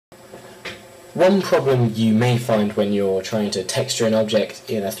One problem you may find when you're trying to texture an object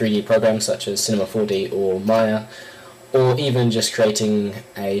in a 3D program such as Cinema 4D or Maya, or even just creating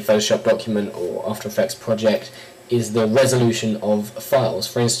a Photoshop document or After Effects project, is the resolution of files.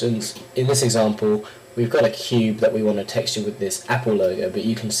 For instance, in this example, we've got a cube that we want to texture with this Apple logo, but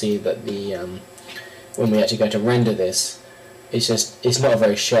you can see that when we actually go to render this, it's not a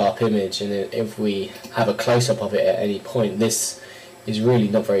very sharp image, and if we have a close-up of it at any point, this is really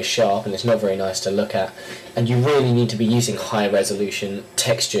not very sharp and it's not very nice to look at, and you really need to be using high resolution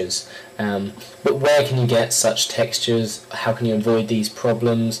textures. But where can you get such textures? How can you avoid these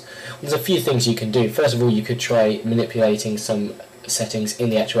problems? There's a few things you can do. First of all, you could try manipulating some settings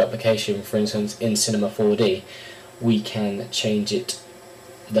in the actual application. For instance, in Cinema 4D we can change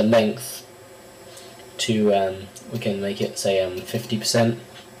the length to we can make it say 50%.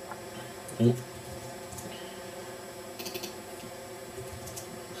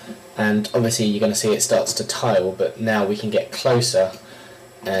 And obviously you're going to see it starts to tile, but now we can get closer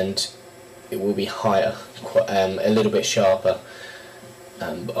and it will be higher, a little bit sharper.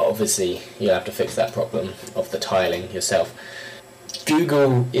 But obviously you'll have to fix that problem of the tiling yourself.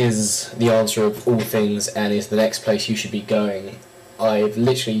 Google is the answer of all things and is the next place you should be going. I've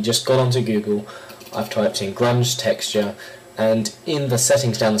literally just gone onto Google, I've typed in grunge texture, and in the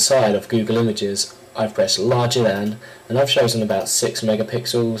settings down the side of Google Images I've pressed larger than, and I've chosen about 6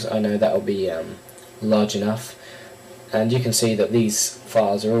 megapixels. I know that will be large enough, and you can see that these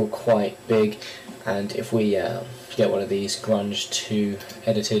files are all quite big, and if we get one of these grunge 2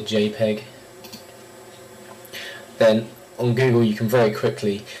 edited JPEG, then on Google you can very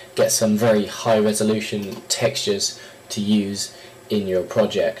quickly get some very high resolution textures to use in your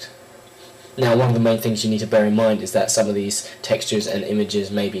project. Now, one of the main things you need to bear in mind is that some of these textures and images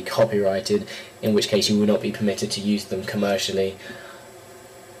may be copyrighted, in which case you will not be permitted to use them commercially.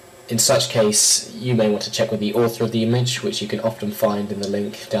 In such case, you may want to check with the author of the image, which you can often find in the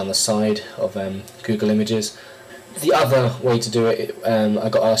link down the side of Google Images. The other way to do it, I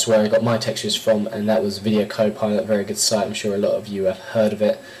got asked where I got my textures from, and that was Video Copilot, a very good site. I'm sure a lot of you have heard of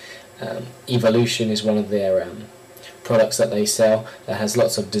it. Evolution is one of their products that they sell that has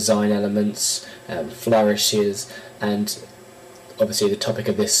lots of design elements, flourishes, and obviously the topic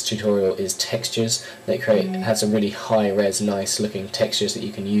of this tutorial is textures. They have some really high res, nice looking textures that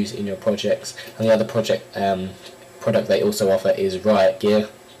you can use in your projects. And the other product they also offer is Riot Gear,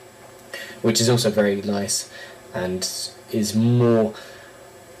 which is also very nice and is more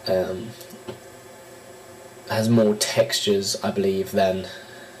has more textures, I believe, than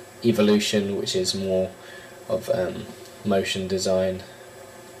Evolution, which is more of motion design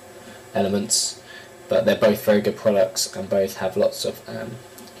elements. But they're both very good products and both have lots of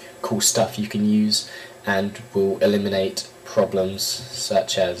cool stuff you can use and will eliminate problems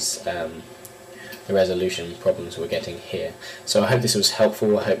such as the resolution problems we're getting here. So I hope this was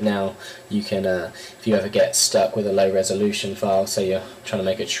helpful. I hope now you can, if you ever get stuck with a low resolution file, say you're trying to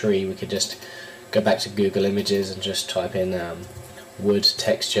make a tree, we could just go back to Google Images and just type in wood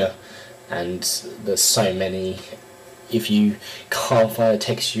texture, and there's so many. If you can't find a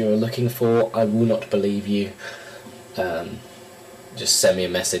texture you're looking for, I will not believe you. Just send me a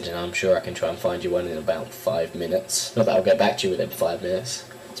message and I'm sure I can try and find you one in about 5 minutes. Not that I'll get back to you within 5 minutes,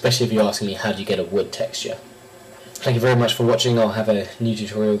 especially if you're asking me how do you get a wood texture. Thank you very much for watching. I'll have a new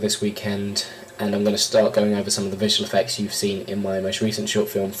tutorial this weekend, and I'm going to start going over some of the visual effects you've seen in my most recent short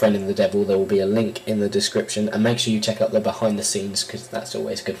film, Friend in the Devil. There will be a link in the description, and make sure you check out the behind the scenes because that's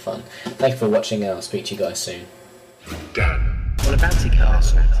always good fun. Thank you for watching, and I'll speak to you guys soon. Dan. On a bouncy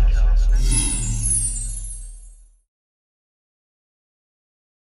castle.